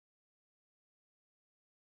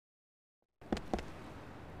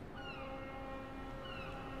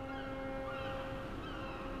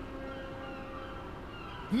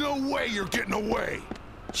No way you're getting away!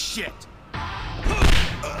 Shit!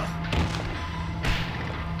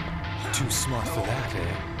 Too smart for that,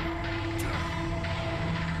 eh?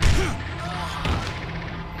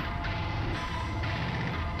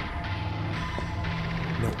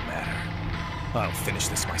 No matter. I'll finish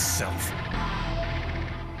this myself.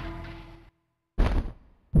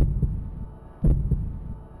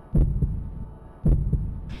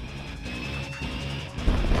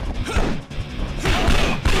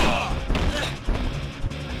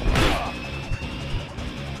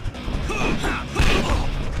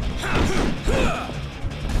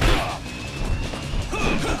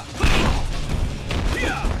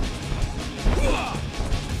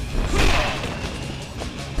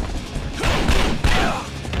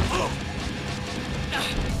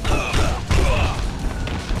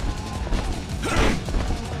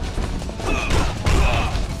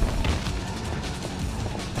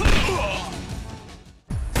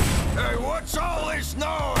 What's all this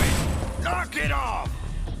noise? Knock it off!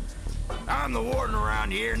 I'm the warden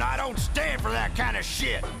around here, and I don't stand for that kind of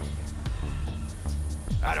shit.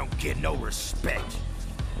 I don't get no respect.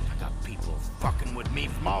 I got people fucking with me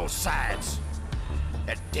from all sides.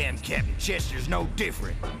 That damn Captain Chester's no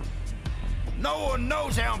different. No one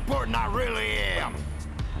knows how important I really am.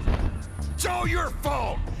 It's all your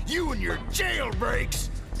fault. You and your jailbreaks.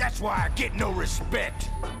 That's why I get no respect.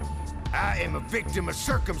 I am a victim of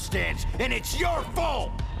circumstance, and it's your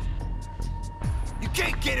fault! You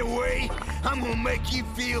can't get away! I'm gonna make you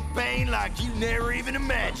feel pain like you never even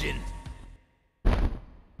imagined!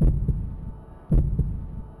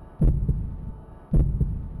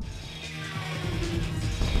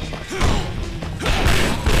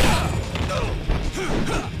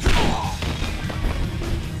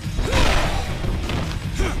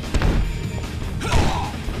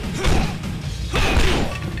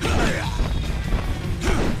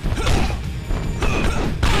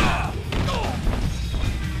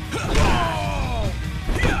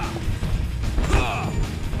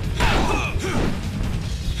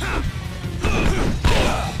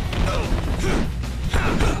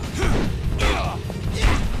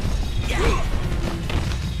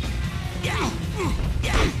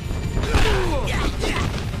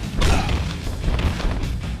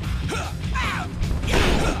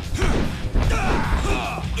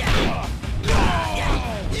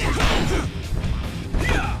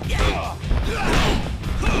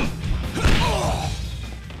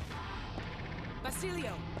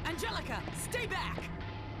 Stay back!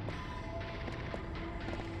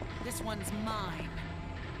 This one's mine.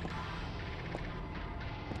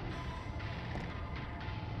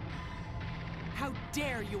 How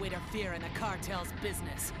dare you interfere in the cartel's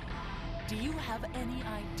business? Do you have any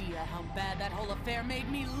idea how bad that whole affair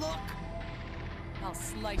made me look? I'll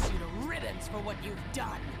slice you to ribbons for what you've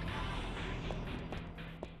done.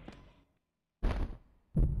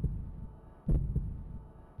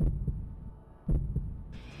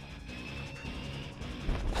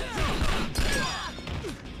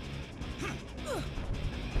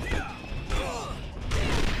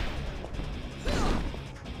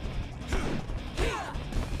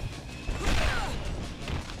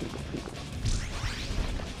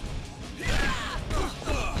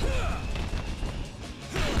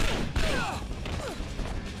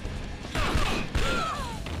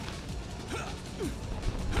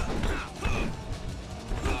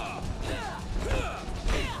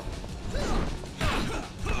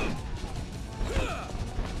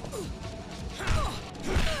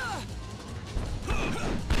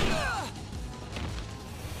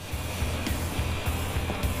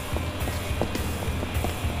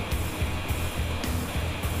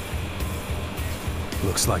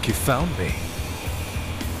 Looks like you found me.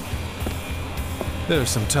 There are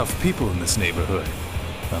some tough people in this neighborhood.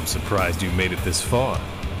 I'm surprised you made it this far.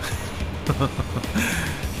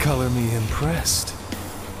 Color me impressed.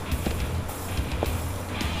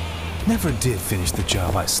 Never did finish the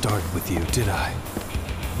job I started with you, did I?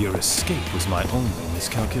 Your escape was my only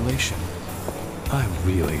miscalculation. I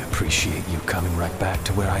really appreciate you coming right back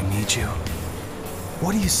to where I need you.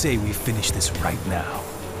 What do you say we finish this right now?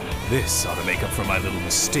 This ought to make up for my little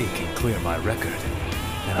mistake and clear my record.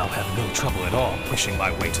 And I'll have no trouble at all pushing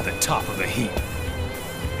my way to the top of the heap.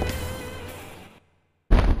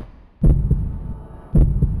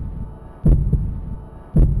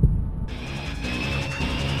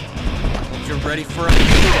 You're ready for a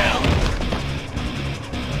beatdown.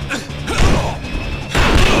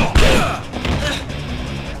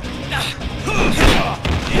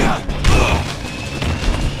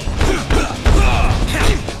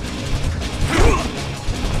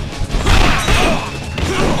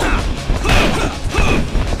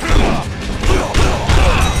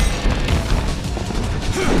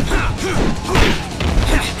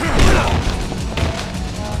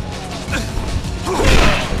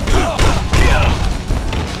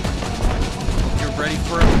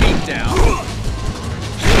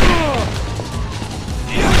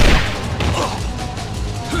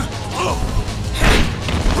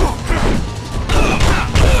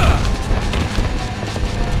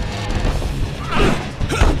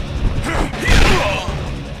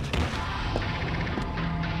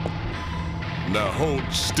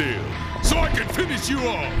 still, so I can finish you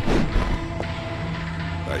off.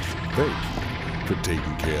 I should thank you for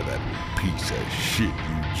taking care of that piece of shit,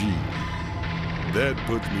 Eugene. That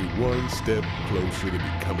puts me one step closer to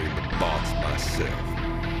becoming the boss myself.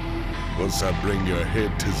 Once I bring your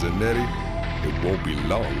head to Zanetti, it won't be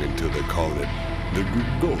long until they call it the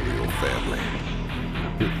Gregorio family.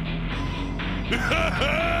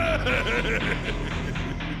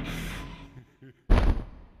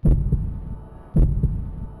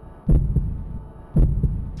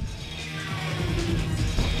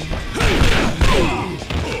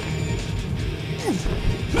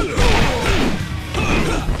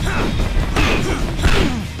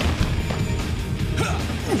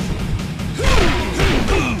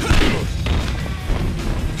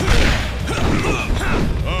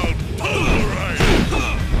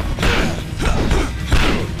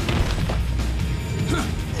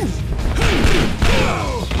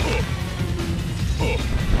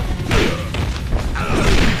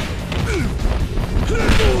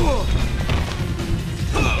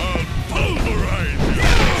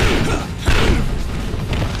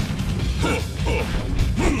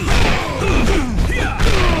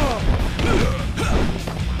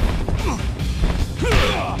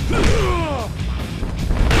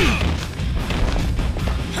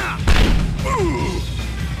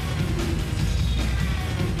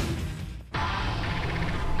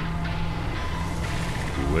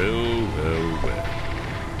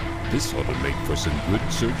 This ought to make for some good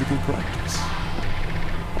surgical practice.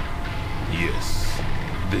 Yes,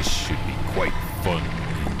 this should be quite fun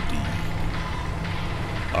indeed.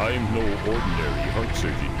 I'm no ordinary heart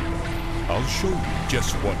surgeon, you know. I'll show you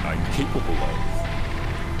just what I'm capable of.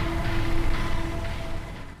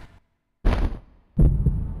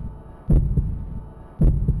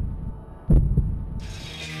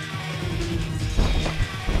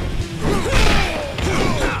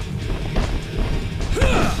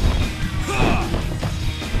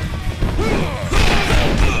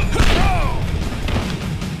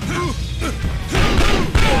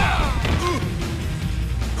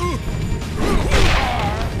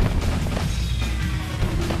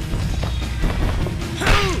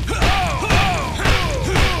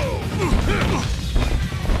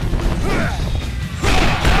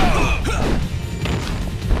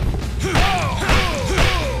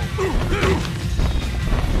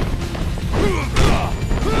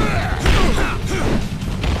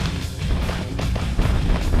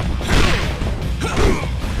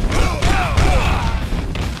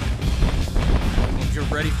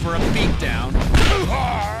 Ready for a beatdown.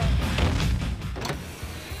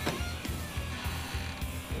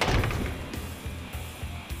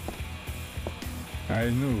 I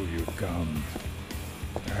knew you'd come.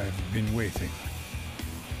 I've been waiting.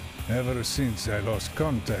 Ever since I lost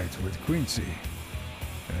contact with Quincy,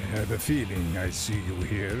 I had a feeling I'd see you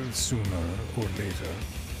here sooner or later.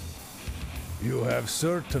 You have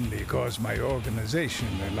certainly caused my organization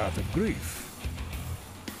a lot of grief.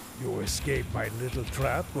 You escaped my little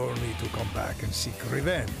trap only to come back and seek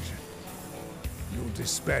revenge. You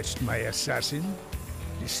dispatched my assassin,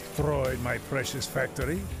 destroyed my precious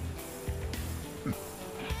factory. It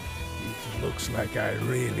looks like I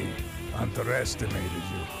really underestimated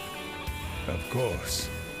you. Of course,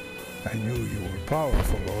 I knew you were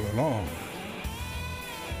powerful all along.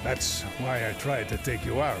 That's why I tried to take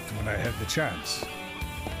you out when I had the chance.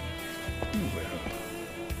 Well,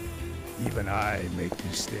 even I make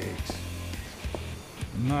mistakes.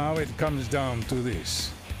 Now it comes down to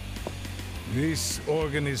this. This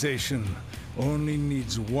organization only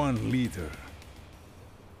needs one leader.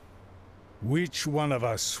 Which one of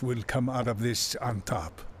us will come out of this on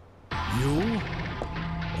top? You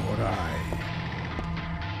or I?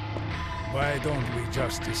 Why don't we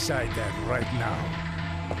just decide that right now?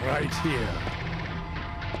 Right here.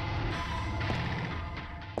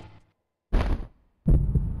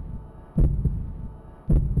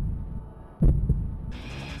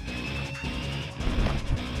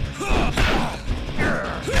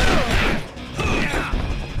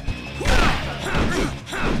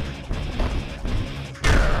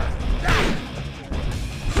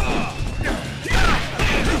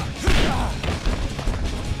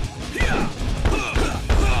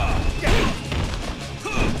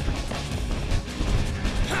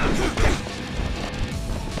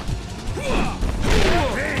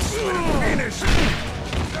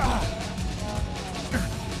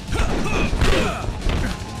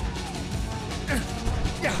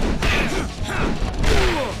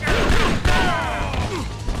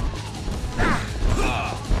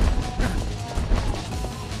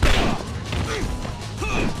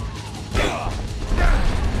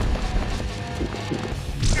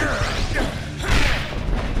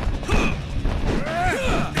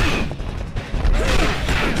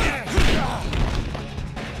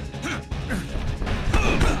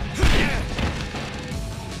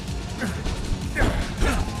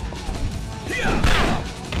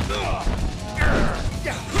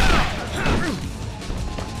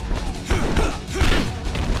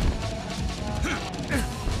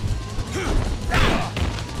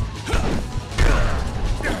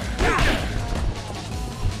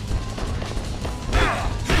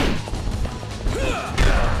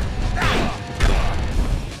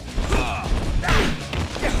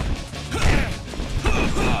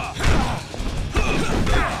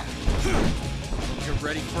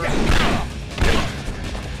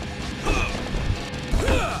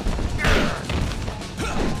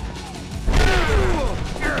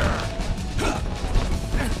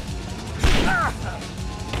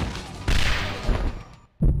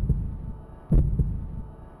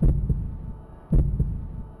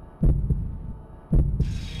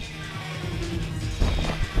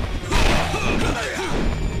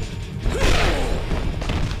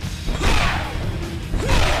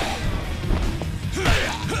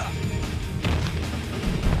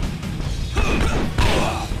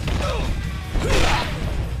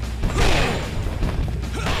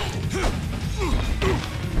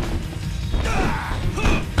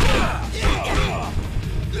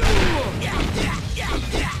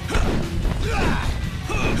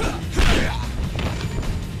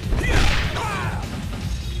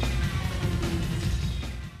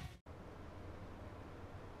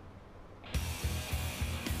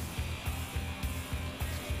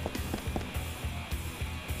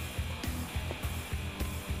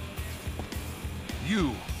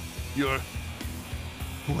 You're...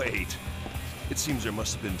 Wait. It seems there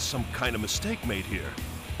must have been some kind of mistake made here.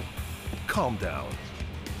 Calm down.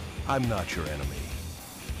 I'm not your enemy.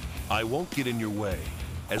 I won't get in your way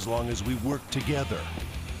as long as we work together.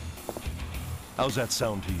 How's that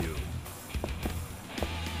sound to you?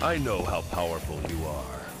 I know how powerful you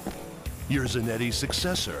are. You're Zanetti's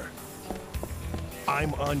successor.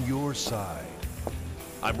 I'm on your side.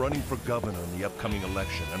 I'm running for governor in the upcoming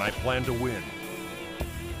election, and I plan to win.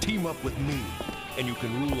 Team up with me, and you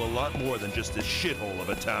can rule a lot more than just this shithole of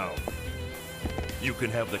a town. You can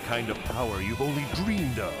have the kind of power you've only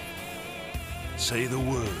dreamed of. Say the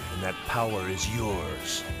word, and that power is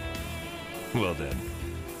yours. Well then,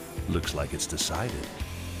 looks like it's decided.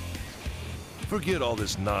 Forget all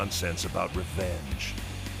this nonsense about revenge.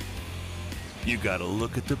 You gotta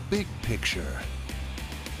look at the big picture.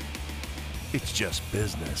 It's just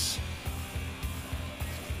business.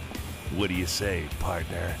 What do you say,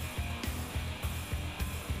 partner?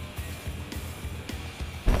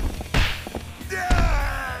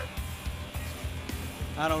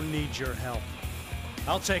 I don't need your help.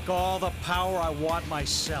 I'll take all the power I want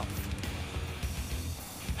myself.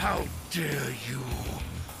 How dare you!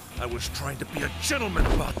 I was trying to be a gentleman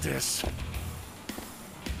about this.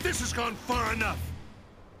 This has gone far enough.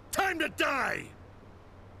 Time to die!